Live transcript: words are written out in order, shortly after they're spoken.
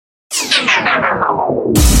T-minus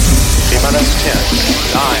 10,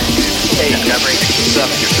 9, 8, 7,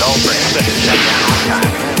 your bell break, 6, shut down on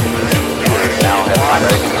time. Now hit my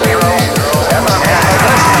break, 0,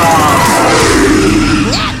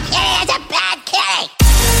 That kid is a bad kitty!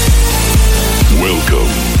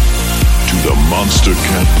 Welcome to the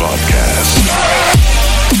Monstercat Podcast.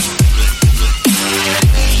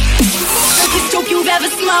 Biggest dope you've ever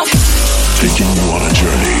smoked. Taking you on a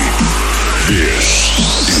journey. This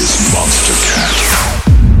is Monstercat.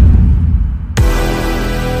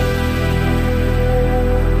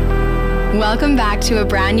 Welcome back to a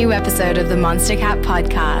brand new episode of the Monstercat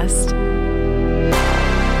Podcast.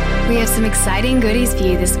 We have some exciting goodies for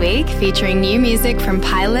you this week, featuring new music from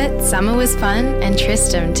Pilot, Summer Was Fun, and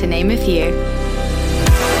Tristram, to name a few.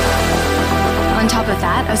 On top of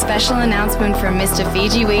that, a special announcement from Mr.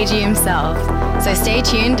 Fiji Ouija himself. So stay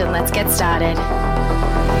tuned and let's get started.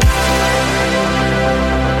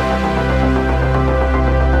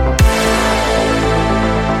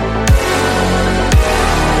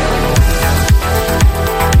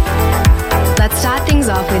 Let's start things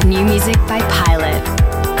off with new music by Pilot.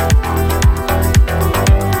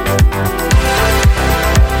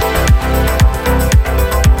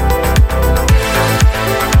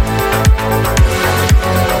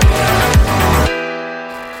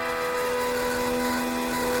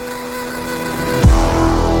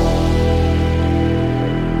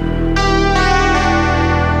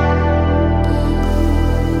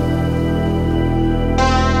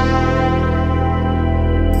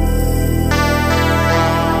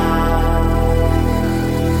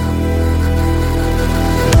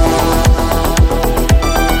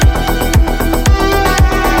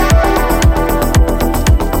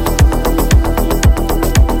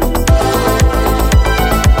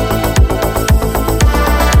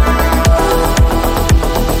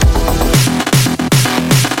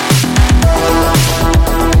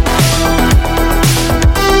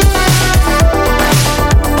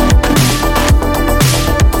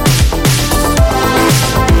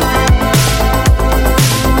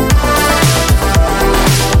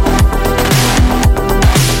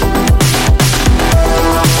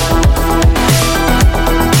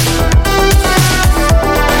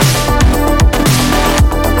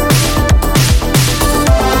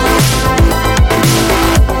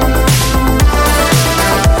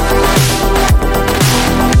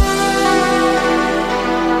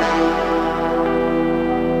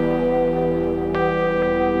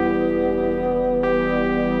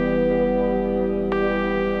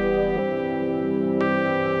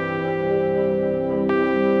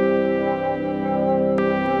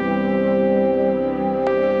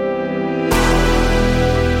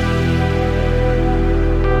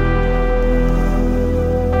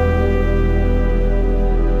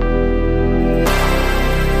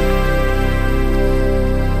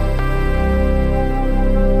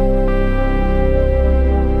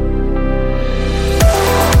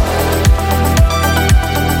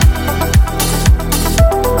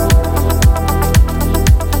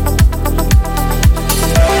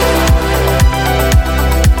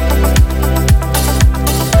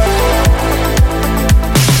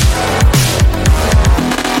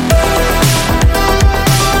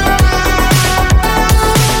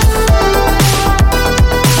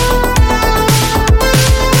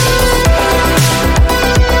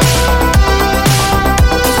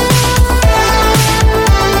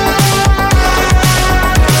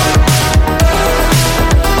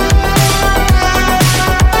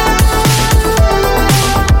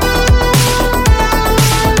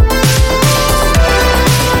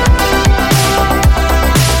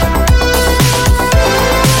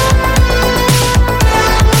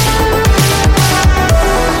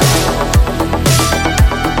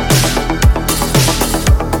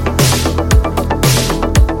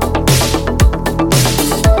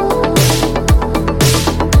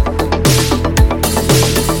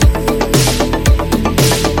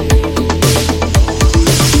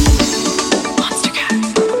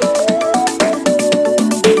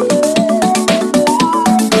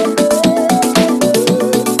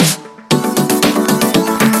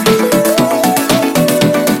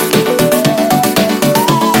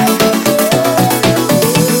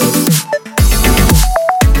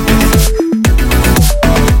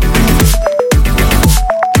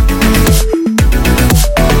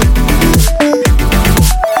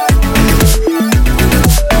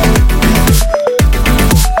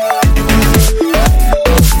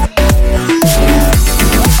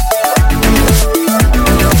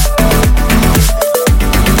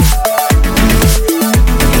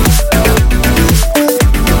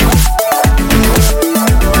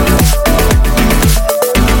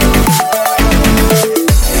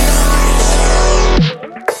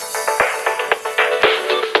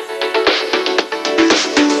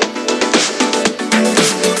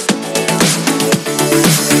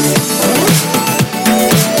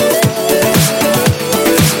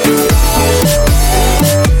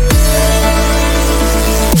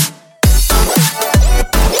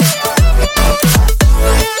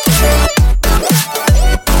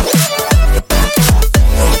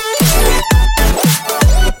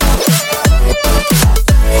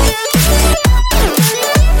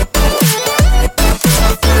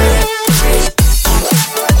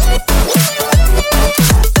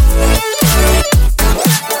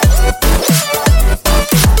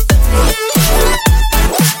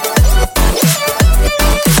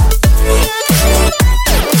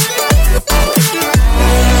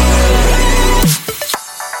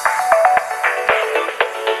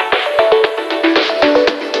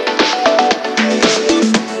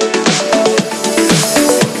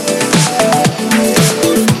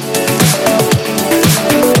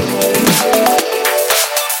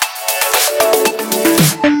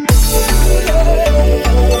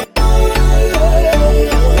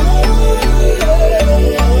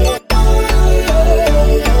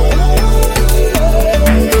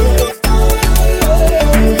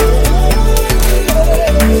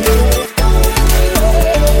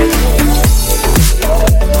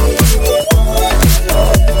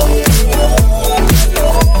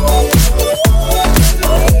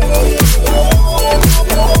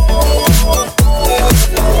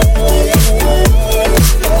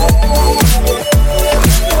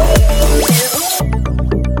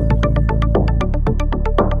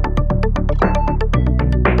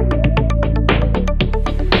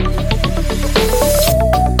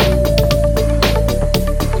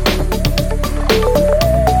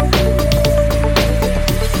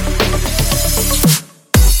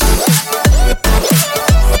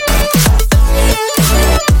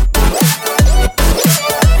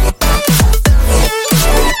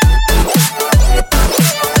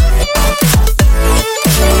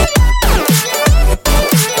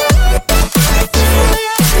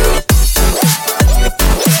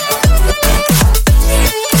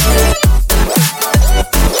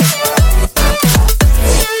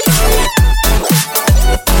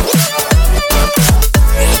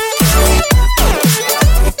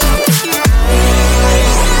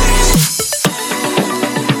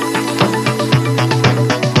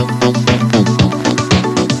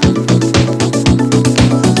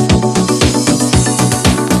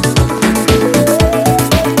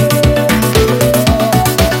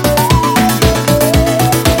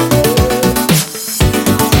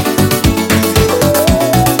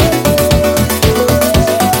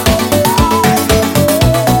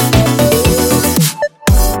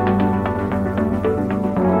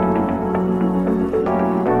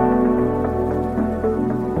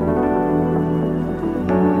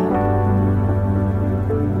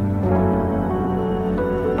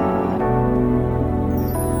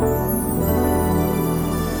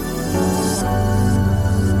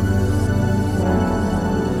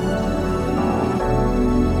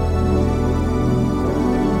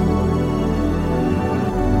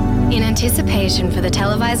 anticipation for the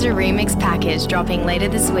Televisor remix package dropping later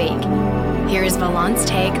this week, here is Valant's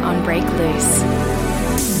take on Break Loose.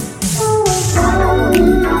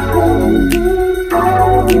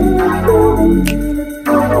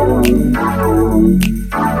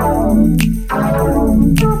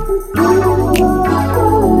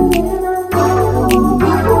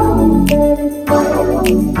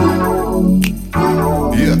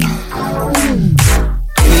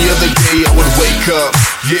 Up,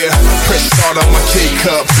 yeah, press start on my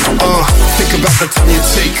K-cup. Think about the time you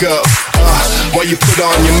take up. While you put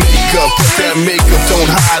on your makeup, put that makeup, don't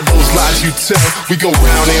hide those lies you tell. We go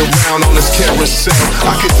round and round on this carousel.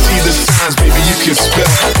 I can see the signs, baby, you can spell.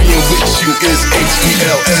 Being with you is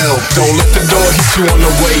H-E-L-L. Don't let the door hit you on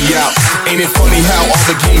the way out. Ain't it funny how all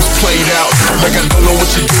the games played out? Like I don't know what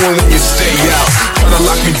you're doing when you stay out. Try to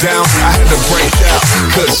lock me down, I had to break out.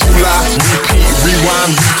 Cause you lie, repeat,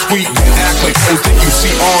 rewind, retweet, then act like hoes that you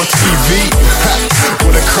see on TV.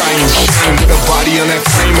 What a crying shame, with a body on that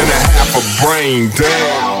frame and a half a brain,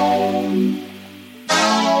 damn.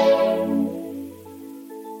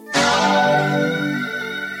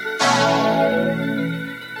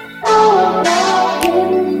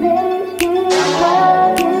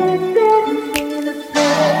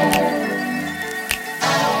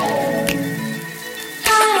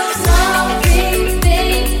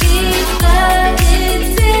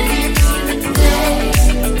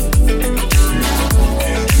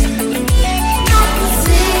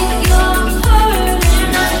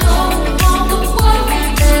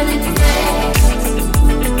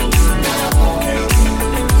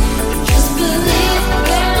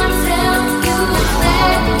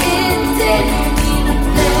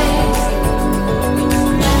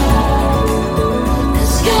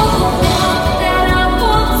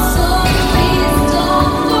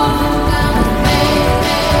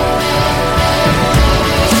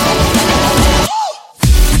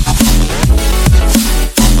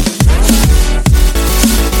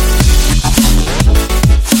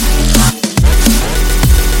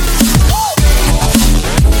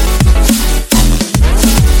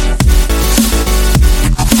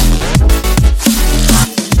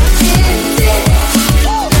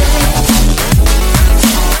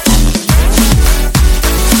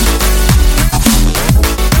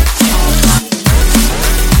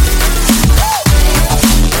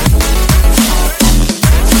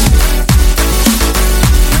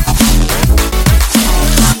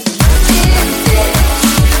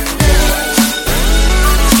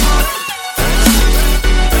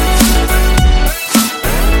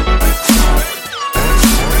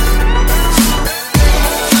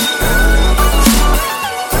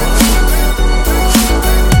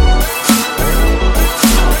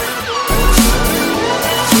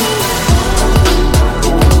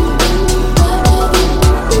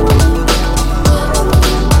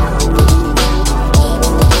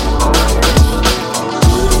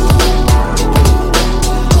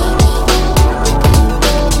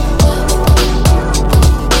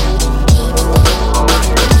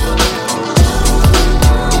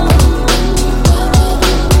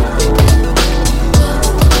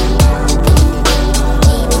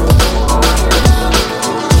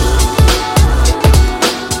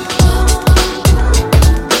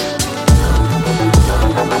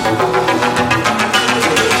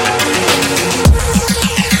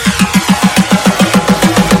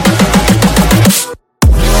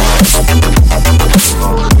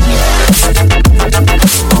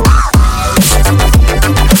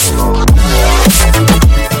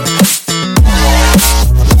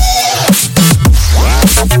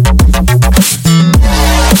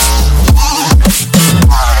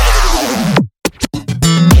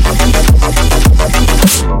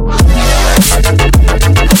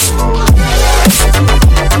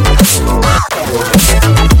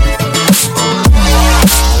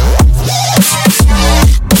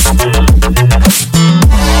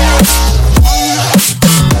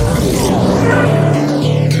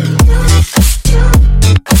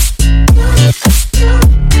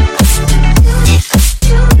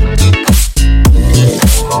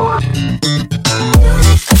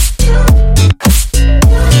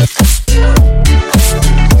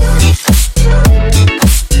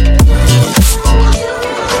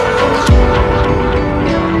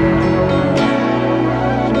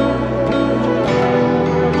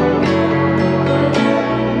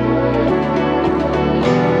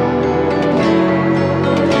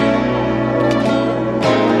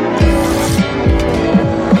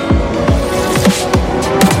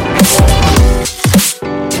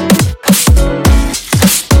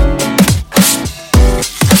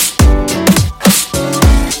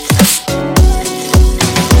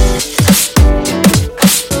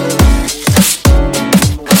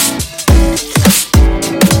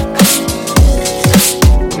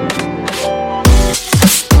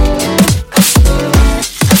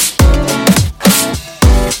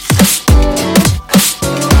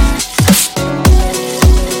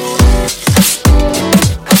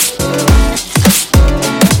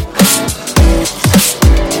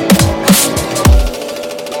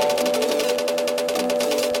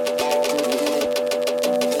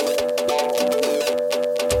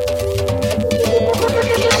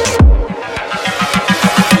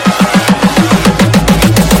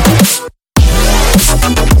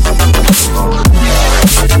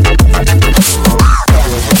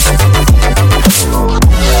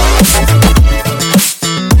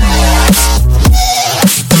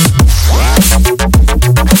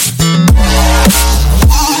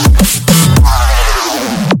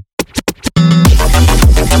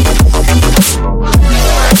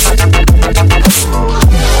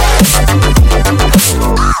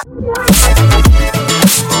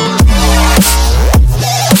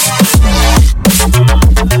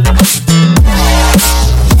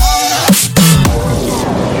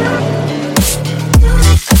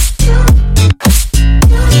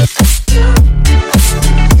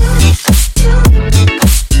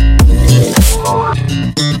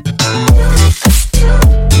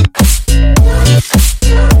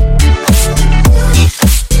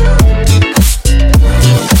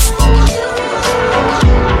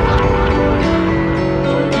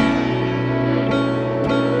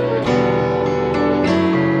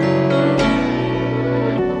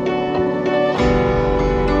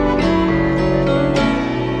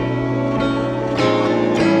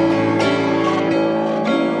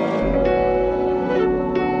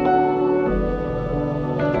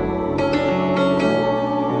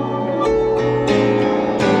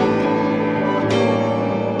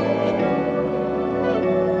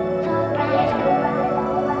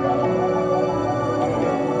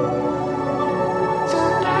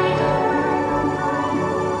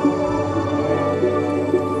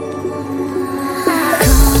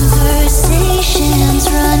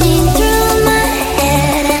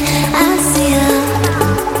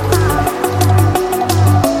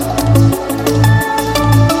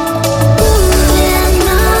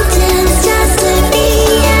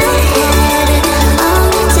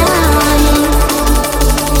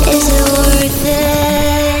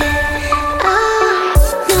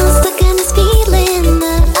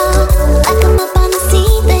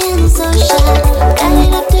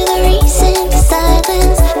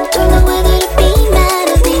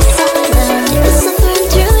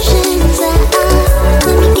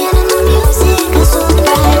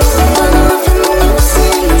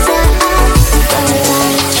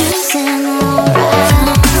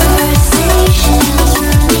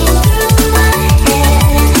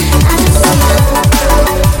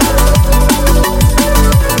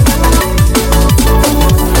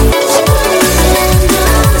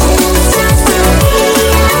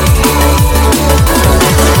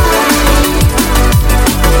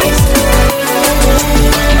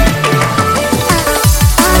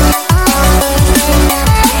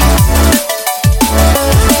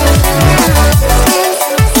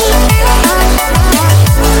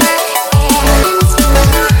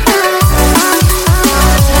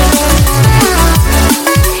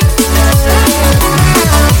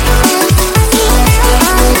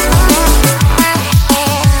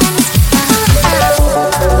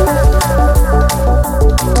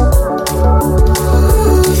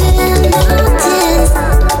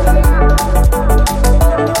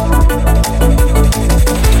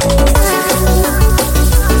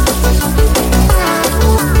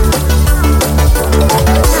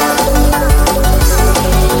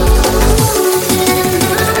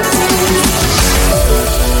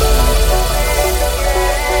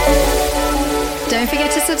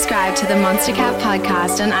 subscribe to the Monstercat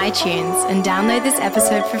Podcast on iTunes and download this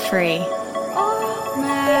episode for free.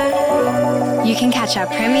 You can catch our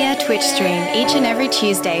premiere Twitch stream each and every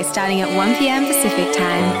Tuesday starting at 1 p.m. Pacific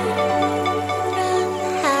time.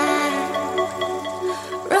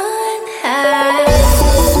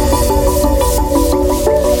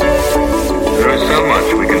 There is so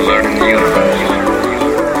much we can learn in the universe.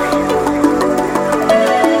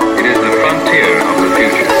 It is the frontier of the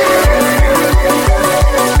future.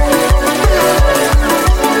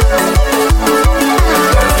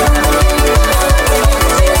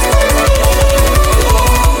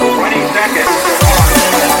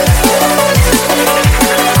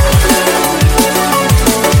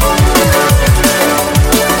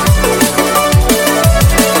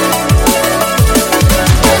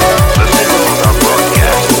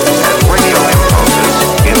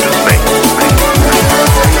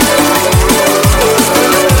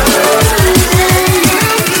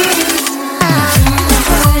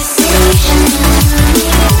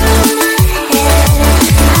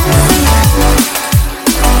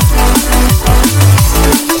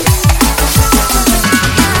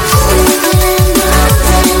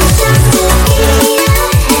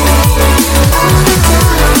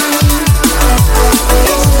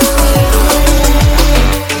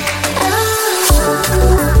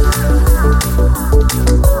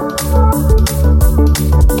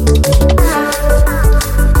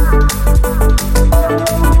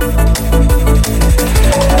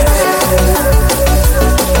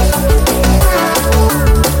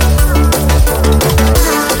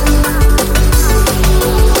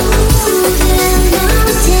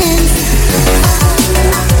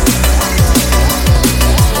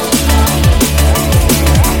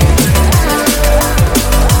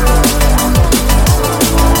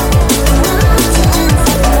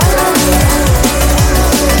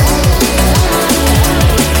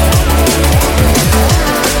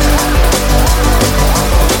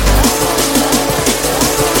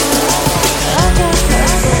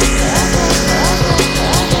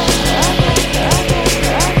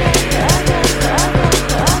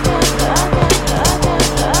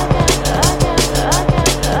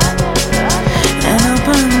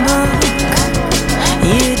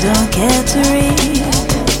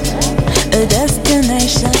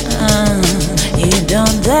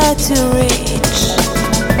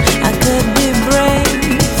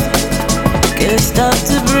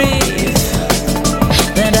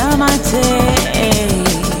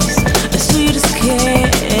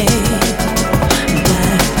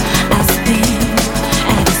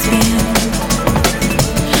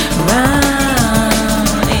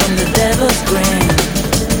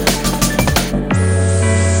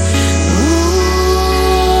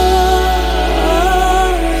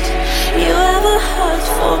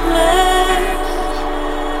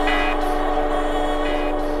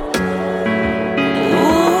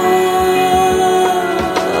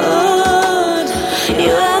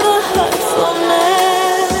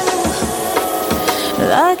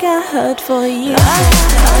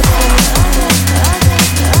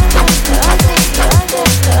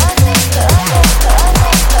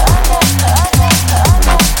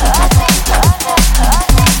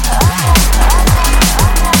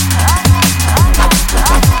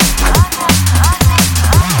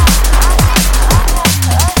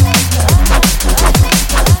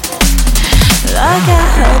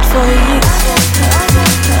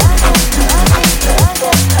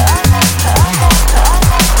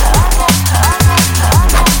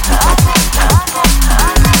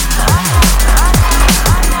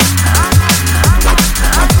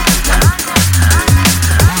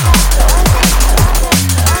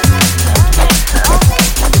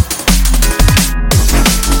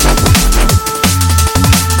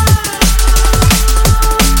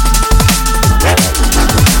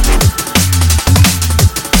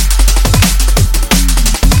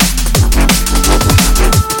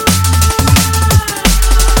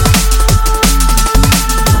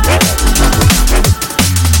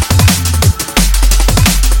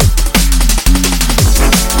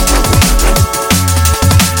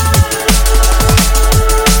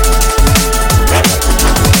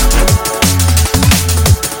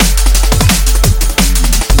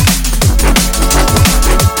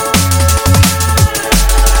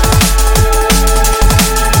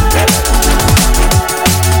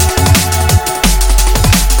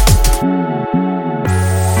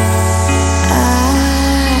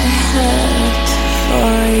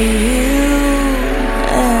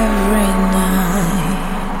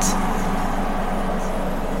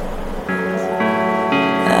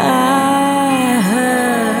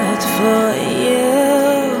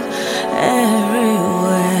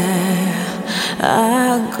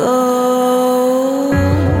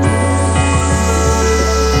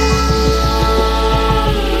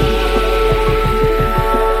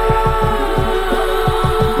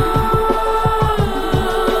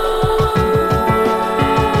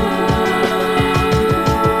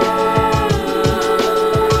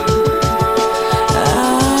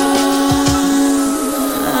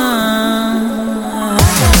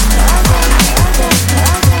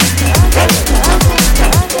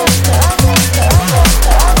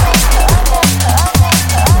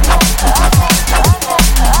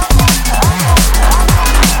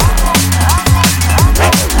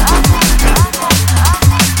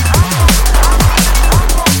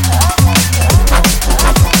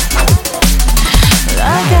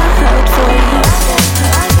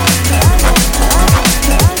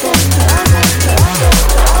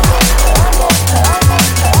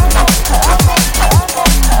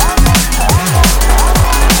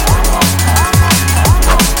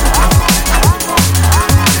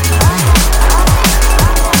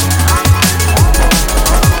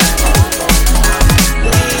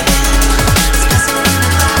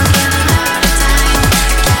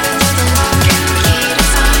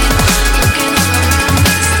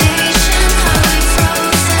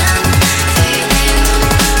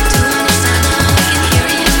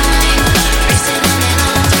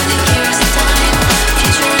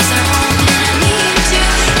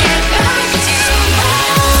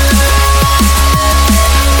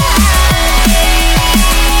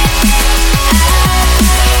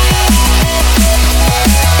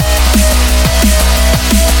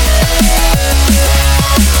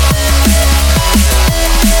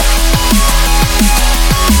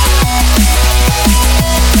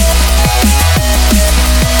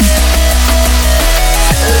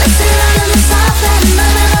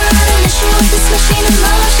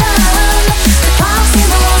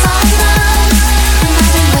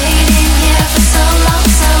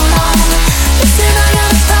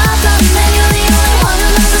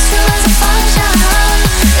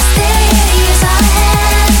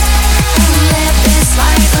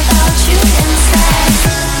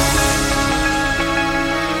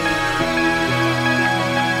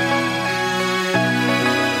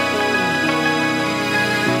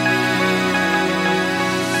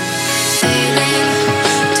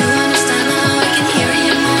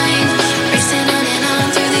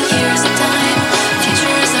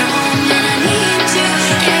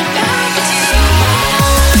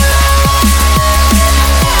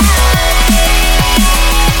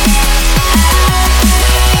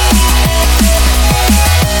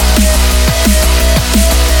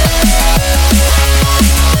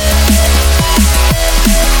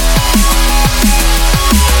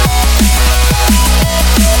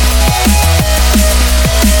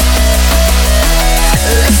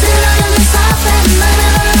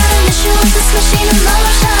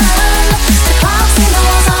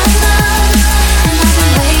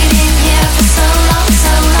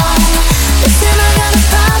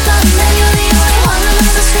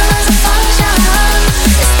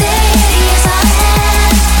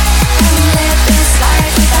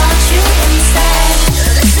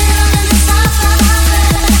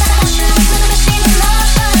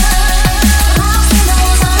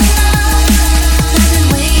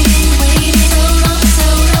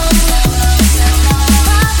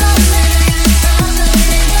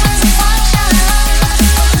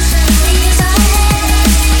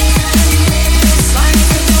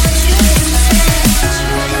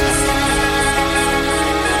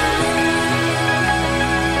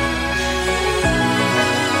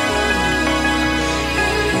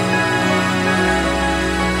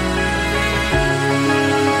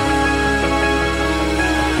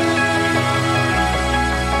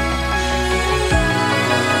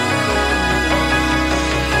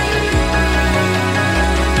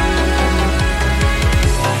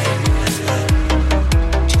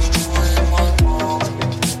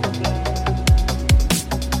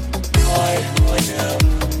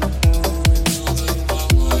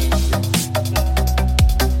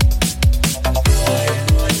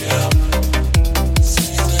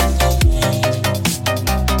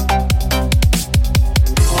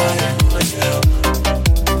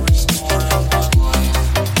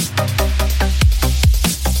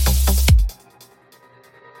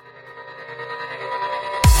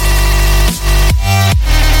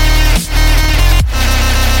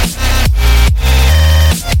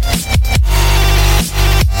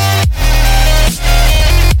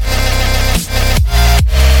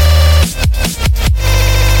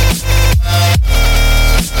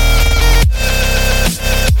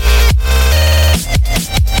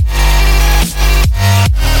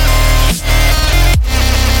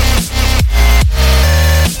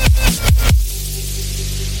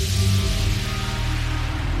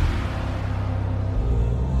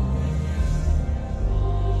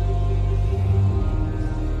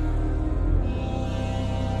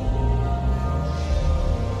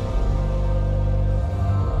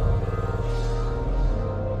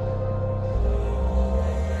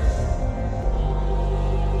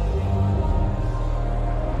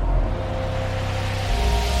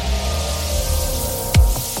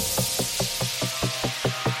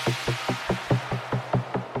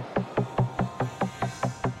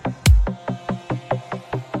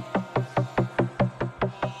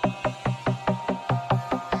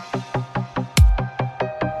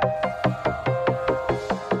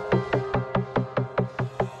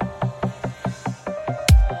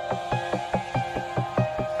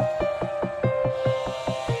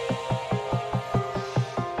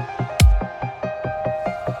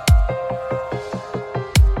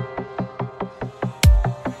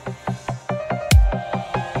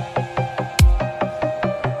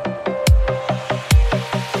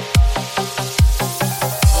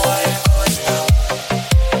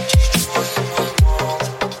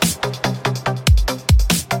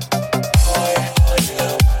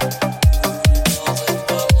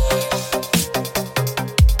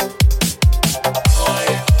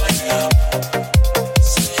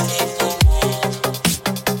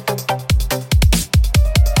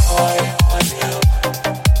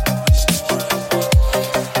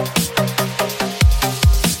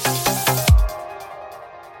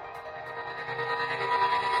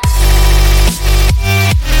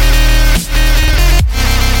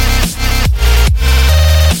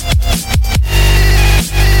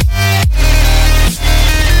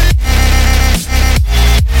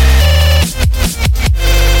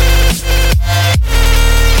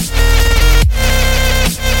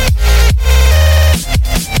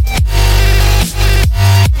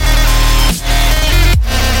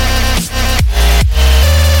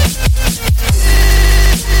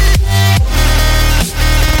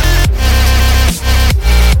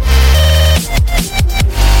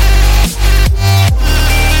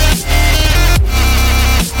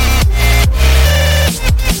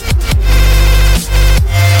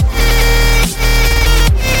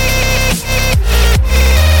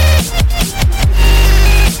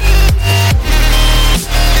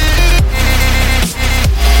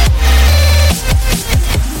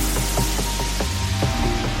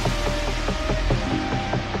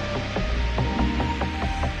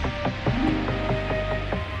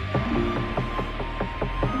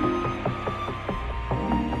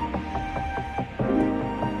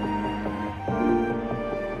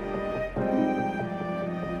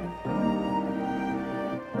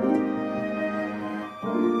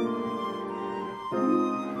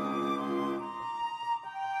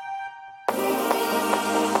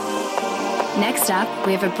 Next up,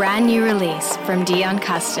 we have a brand new release from Dion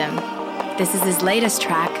Custom. This is his latest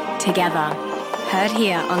track, Together, heard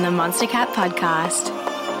here on the Monstercat Podcast.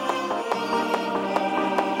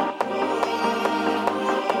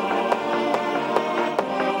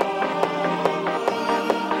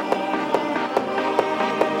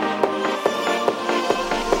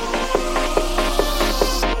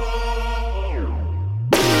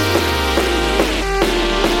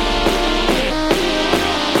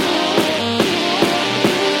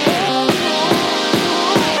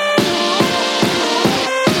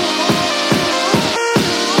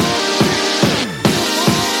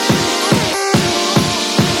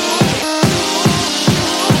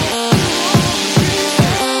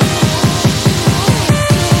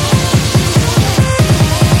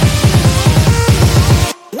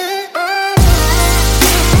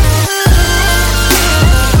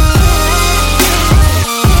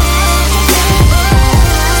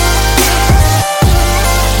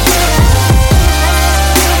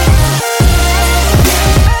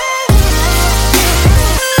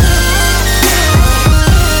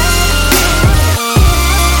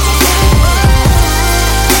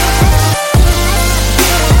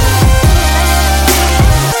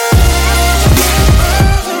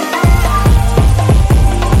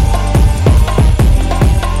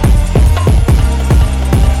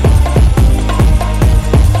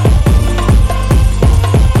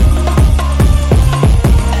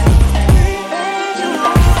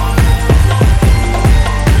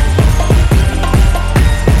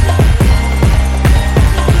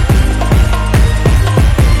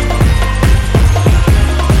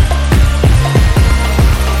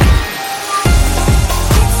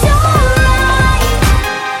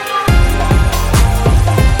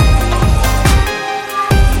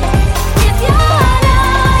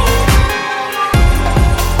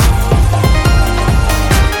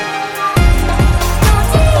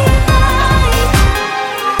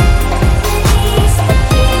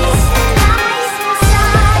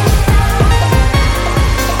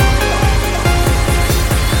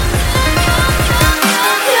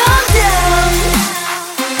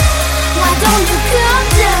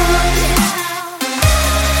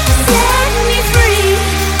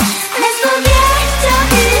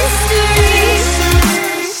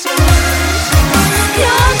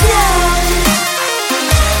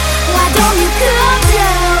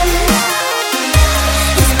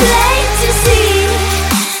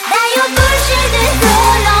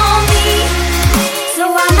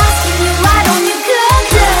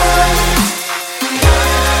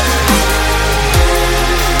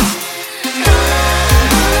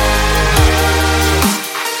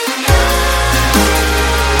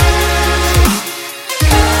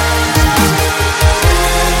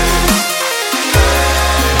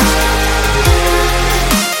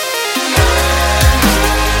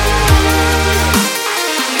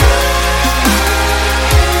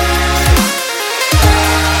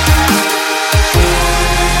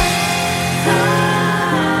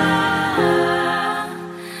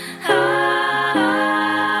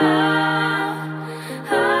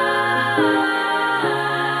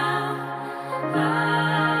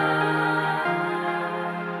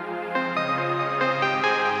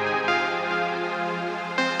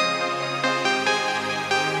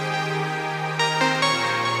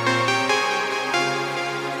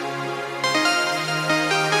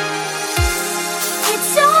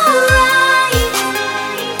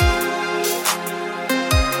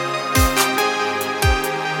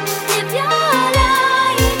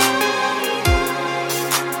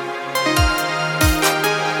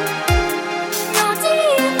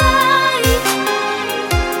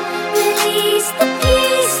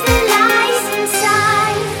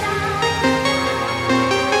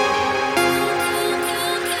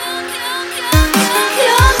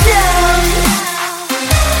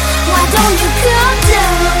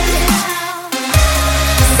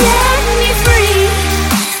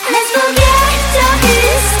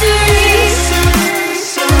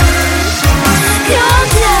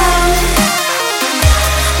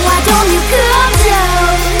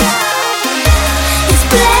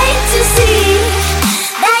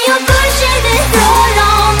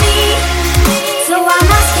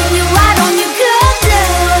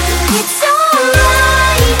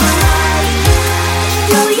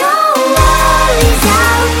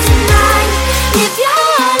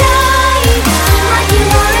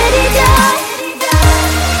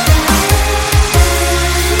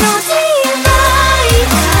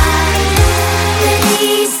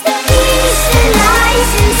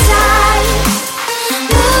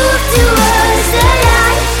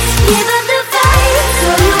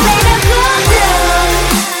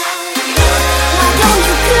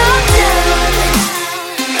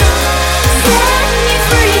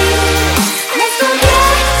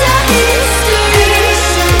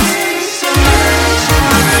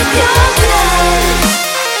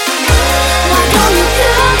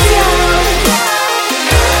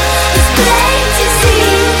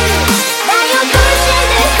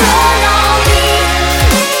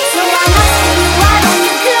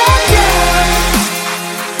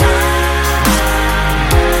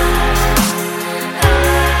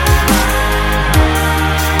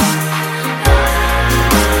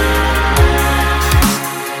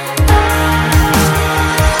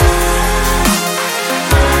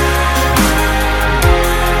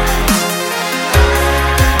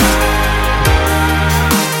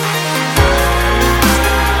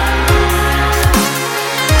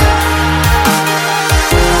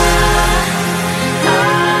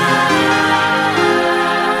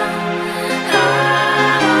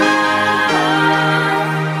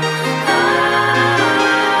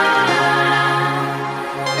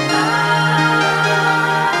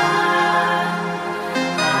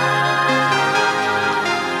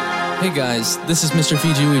 Hey guys, this is Mr.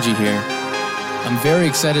 Fiji Ouija here. I'm very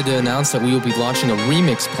excited to announce that we will be launching a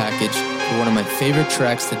remix package for one of my favorite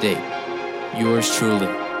tracks to date, Yours Truly.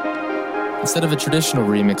 Instead of a traditional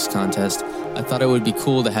remix contest, I thought it would be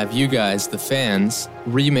cool to have you guys, the fans,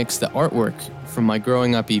 remix the artwork from my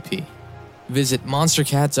Growing Up EP. Visit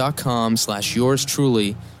monstercat.com/yours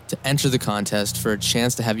truly to enter the contest for a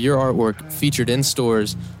chance to have your artwork featured in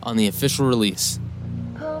stores on the official release.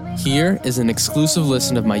 Here is an exclusive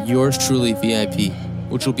listen of my Yours Truly VIP,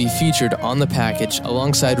 which will be featured on the package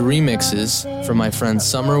alongside remixes from my friends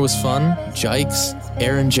Summer Was Fun, Jikes,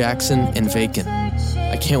 Aaron Jackson, and Vacant.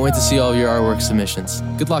 I can't wait to see all of your artwork submissions.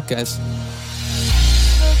 Good luck, guys.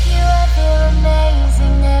 With you I feel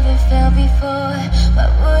amazing, never felt before. Why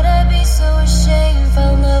would I be so ashamed?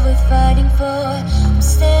 Found love with fighting for. I'm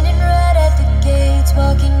standing right at the gates,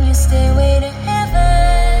 walking your stairway to heaven.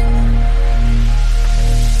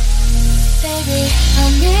 Baby,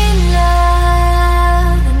 I'm in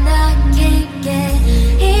love and I can't get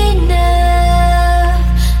enough.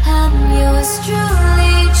 I'm yours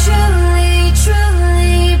truly, truly,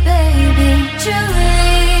 truly, baby, truly.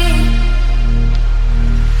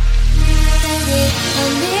 Baby,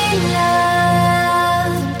 I'm in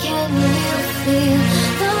love. Can you feel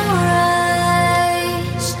the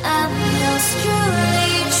rush? I'm yours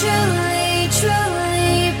truly, truly,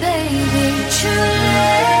 truly, baby, truly.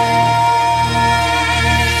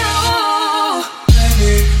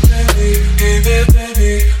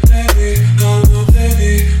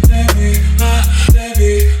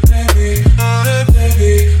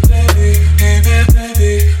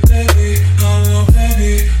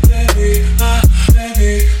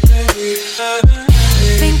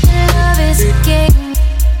 Think that love is a game.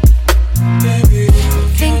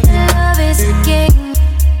 Think that love is a game.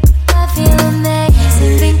 I feel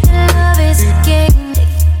amazing. Think that love is a game.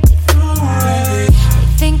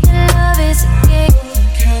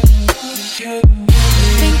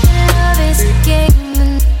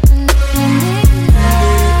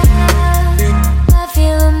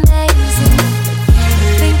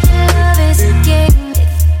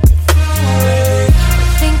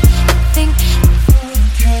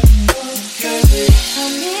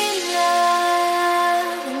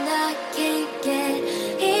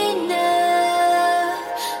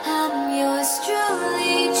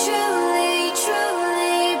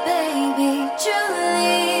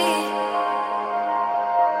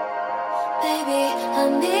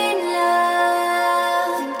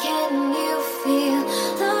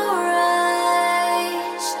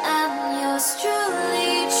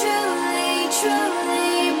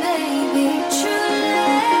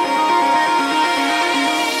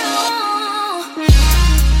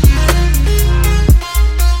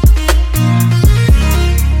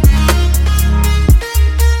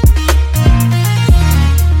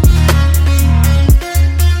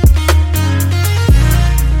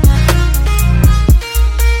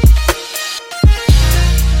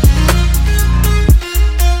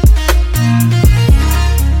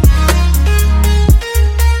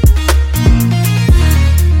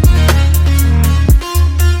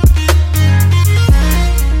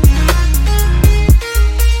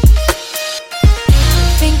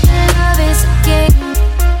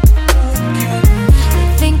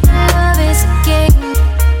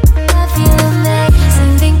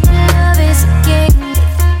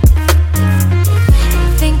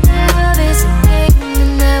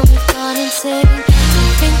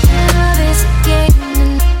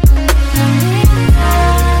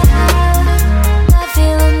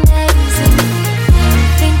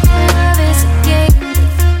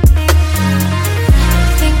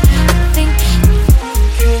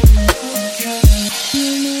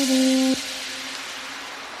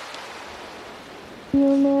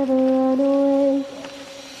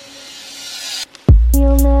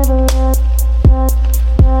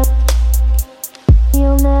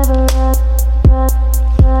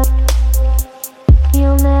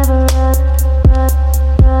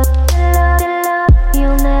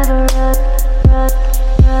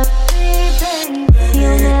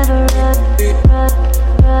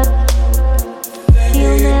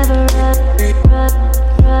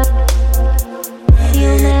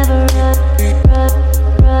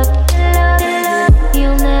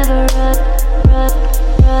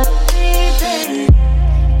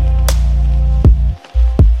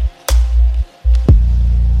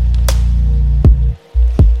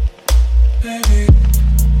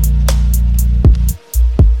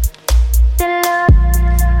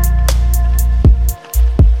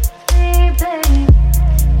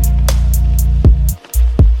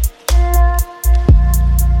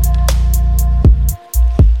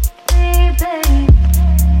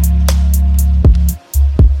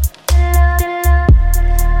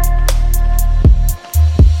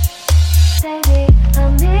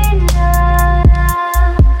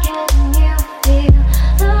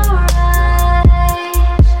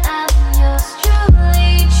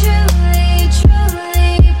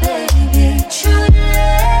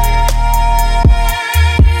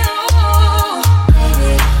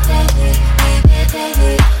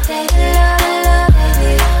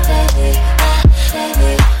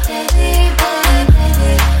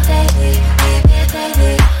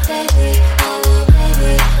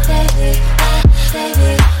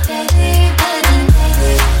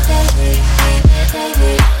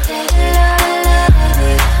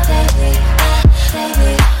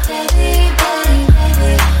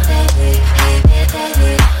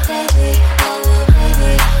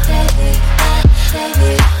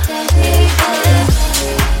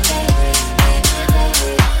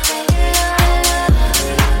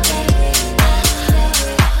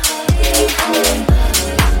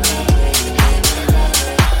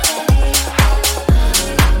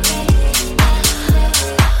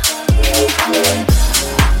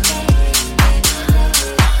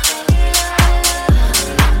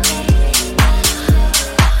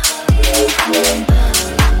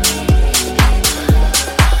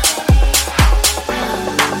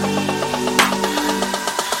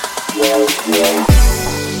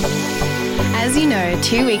 As you know,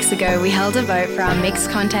 2 weeks ago we held a vote for our Mix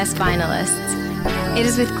Contest finalists. It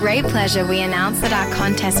is with great pleasure we announce that our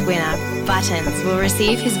contest winner, Buttons, will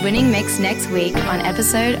receive his winning mix next week on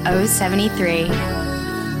episode 073.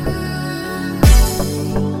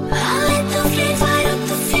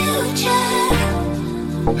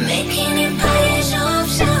 Making empires of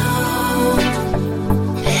sound,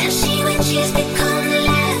 and she when she's become the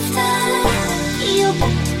laughter. You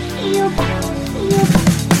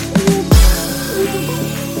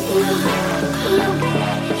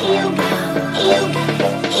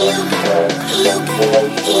burn the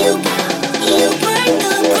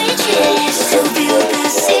bridges to build the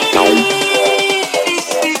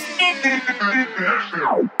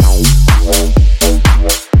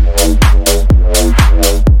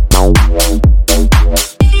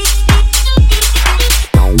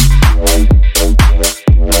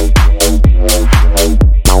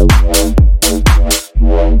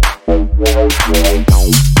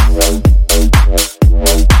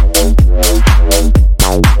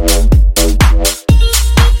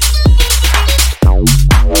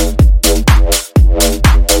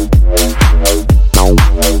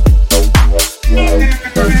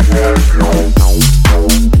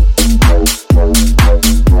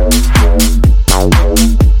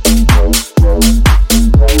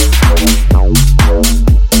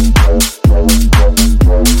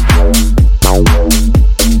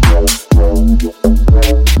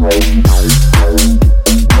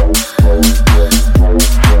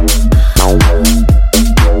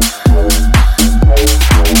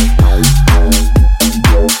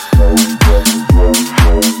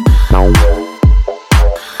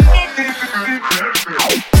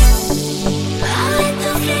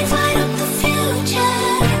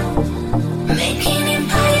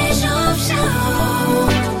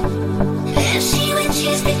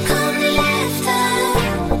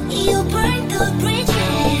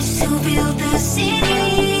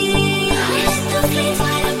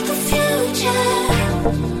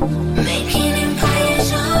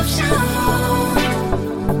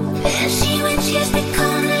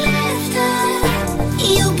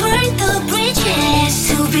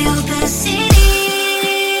city.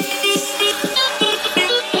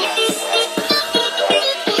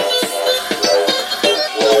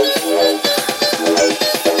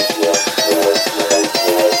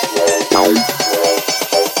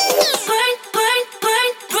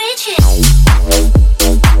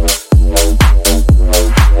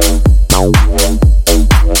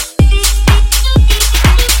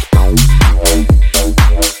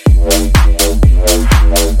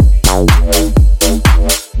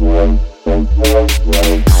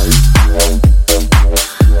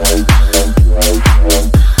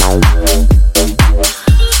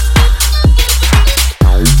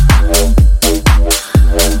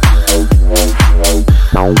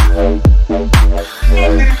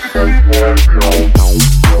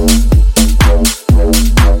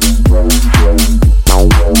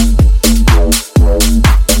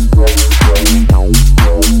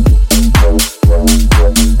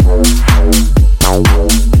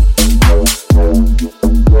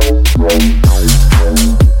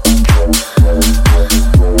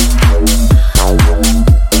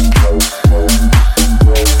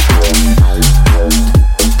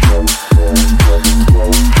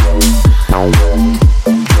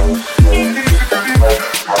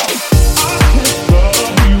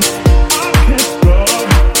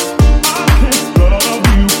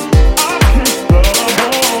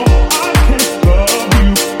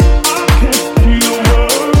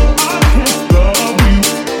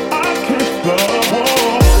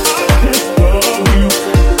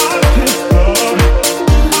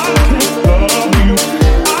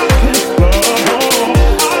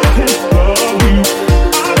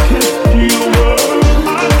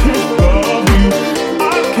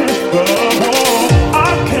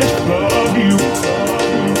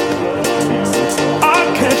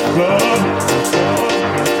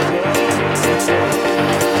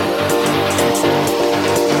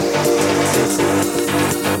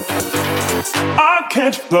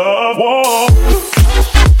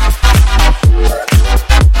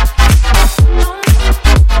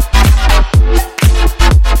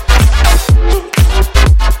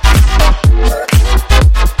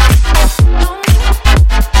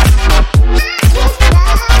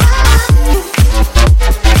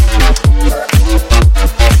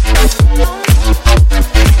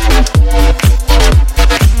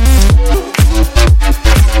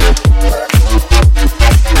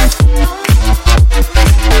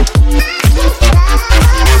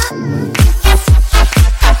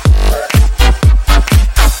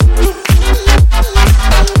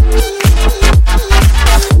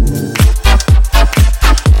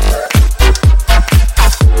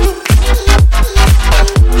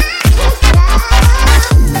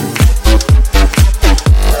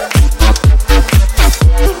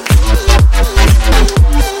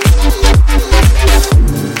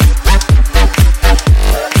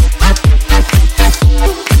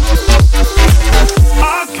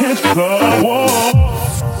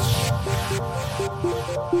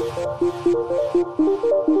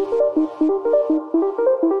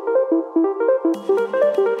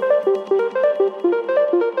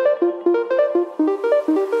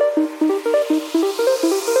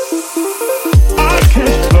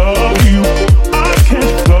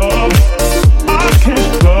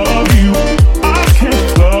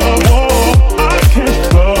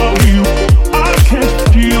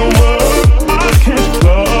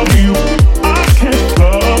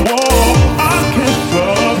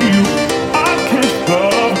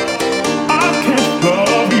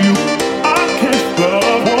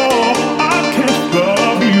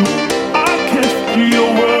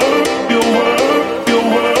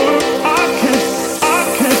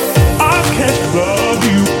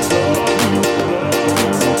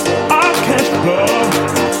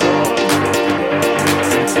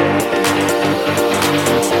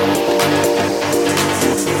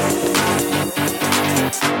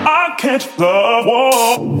 catch the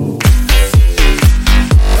wall.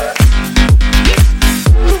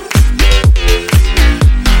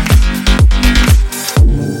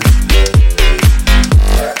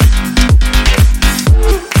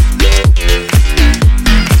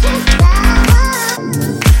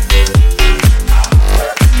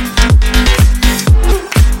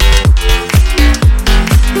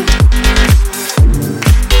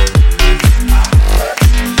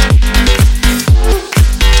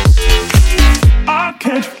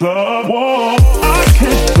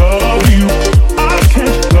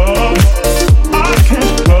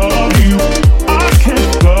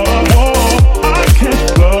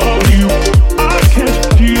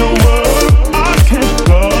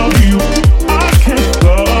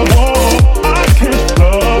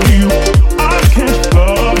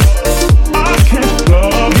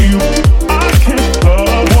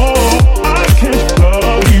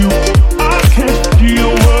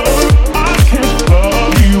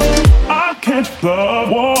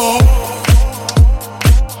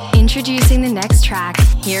 Introducing the next track,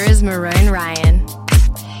 here is Maroon Ryan.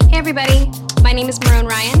 Hey everybody, my name is Maroon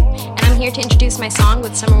Ryan, and I'm here to introduce my song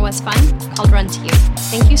with Summer Was Fun called Run To You.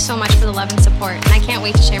 Thank you so much for the love and support, and I can't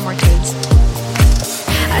wait to share more tunes.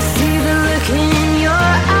 I see the look in your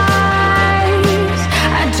eyes.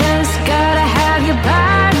 I just gotta have you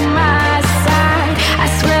by my side. I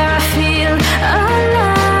swear I feel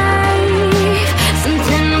alive.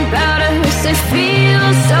 Something about us, it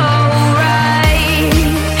feels so right.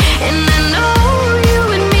 And I know you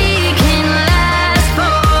and me can last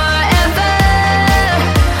forever.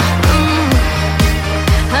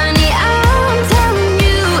 Honey, I'm telling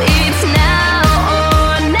you, it's now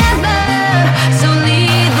or never. So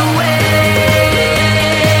lead the way,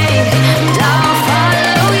 and I'll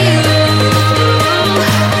follow you.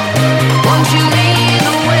 Won't you lead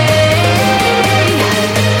the way,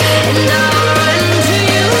 and I'll run to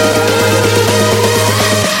you.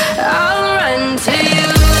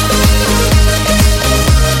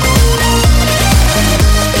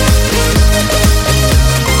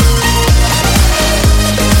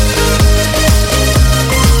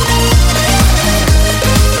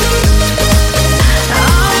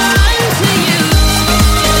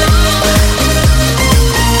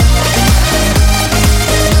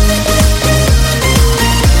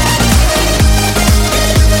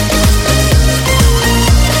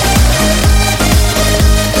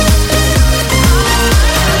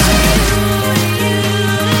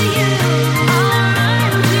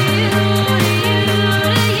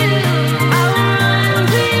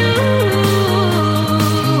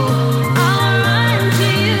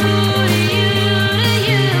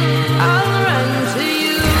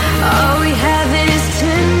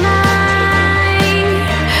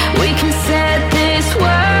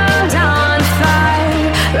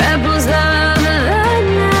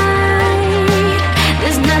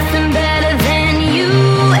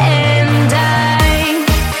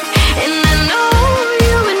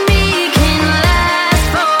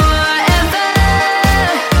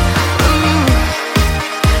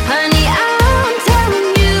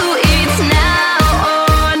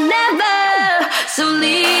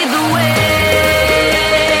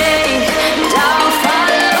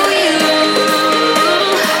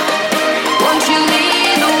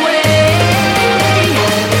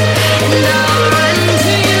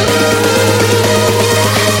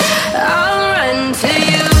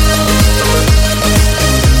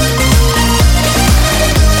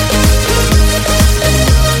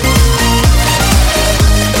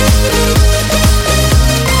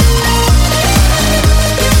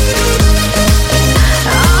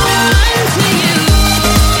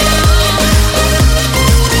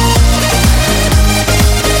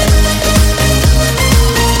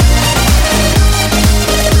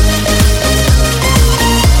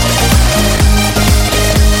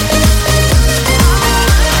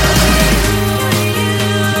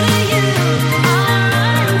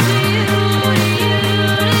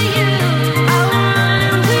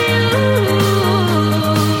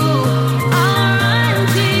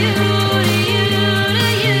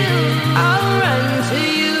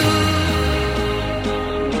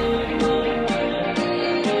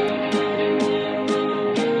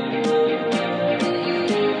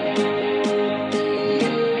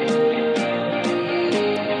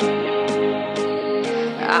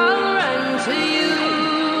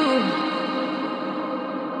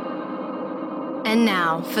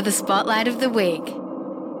 for the Spotlight of the Week.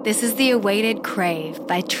 This is the awaited Crave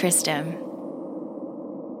by Tristram.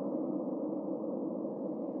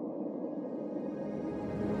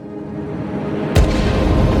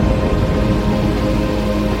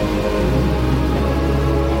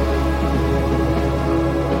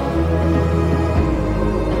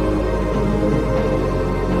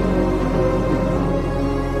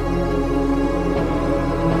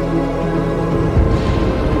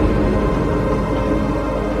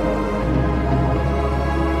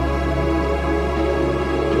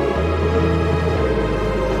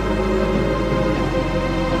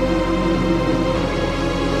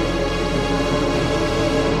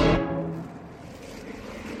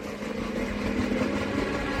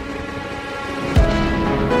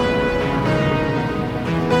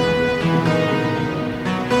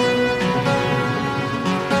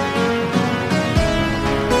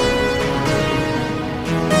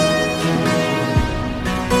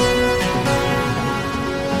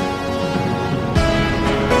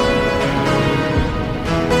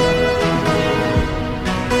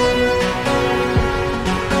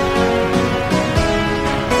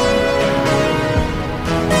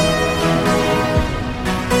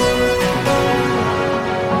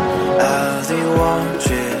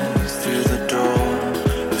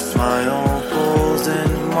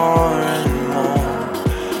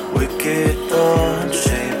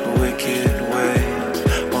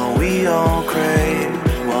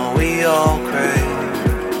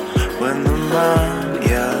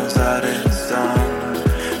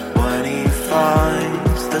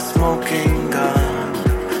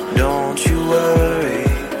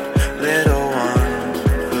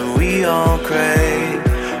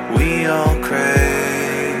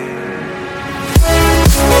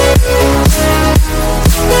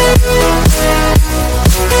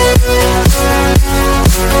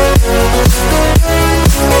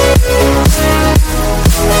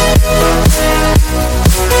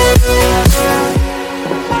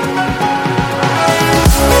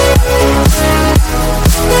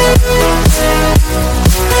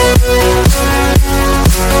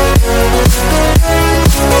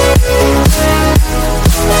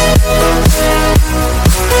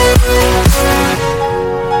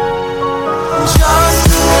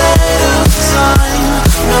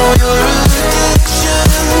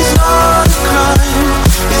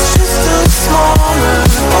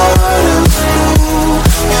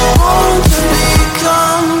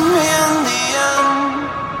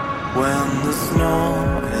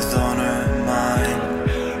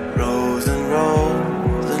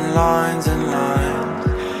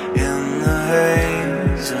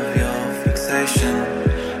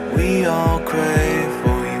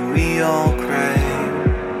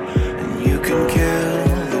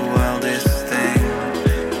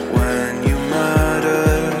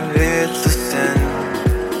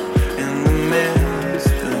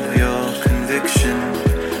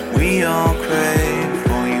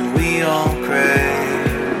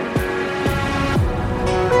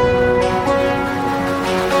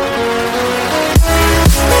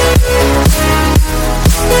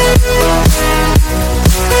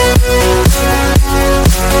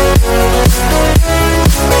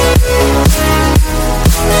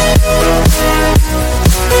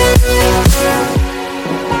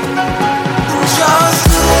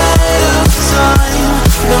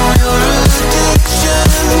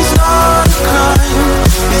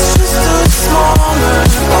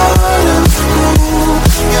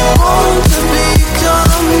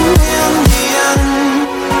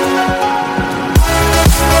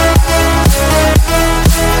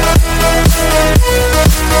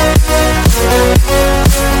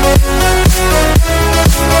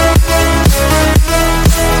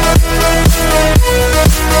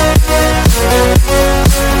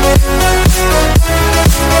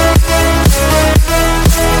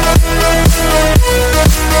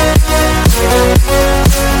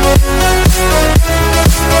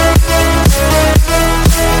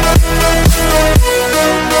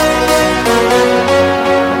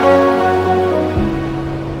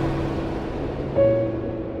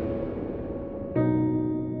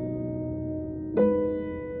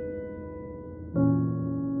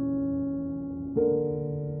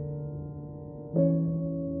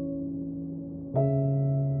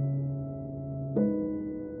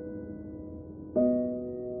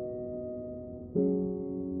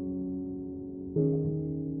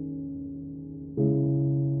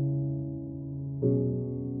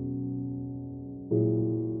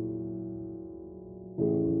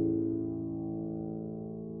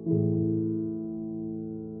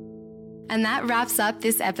 And that wraps up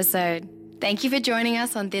this episode. Thank you for joining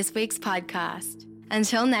us on this week's podcast.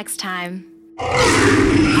 Until next time.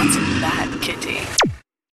 That's a bad kitty.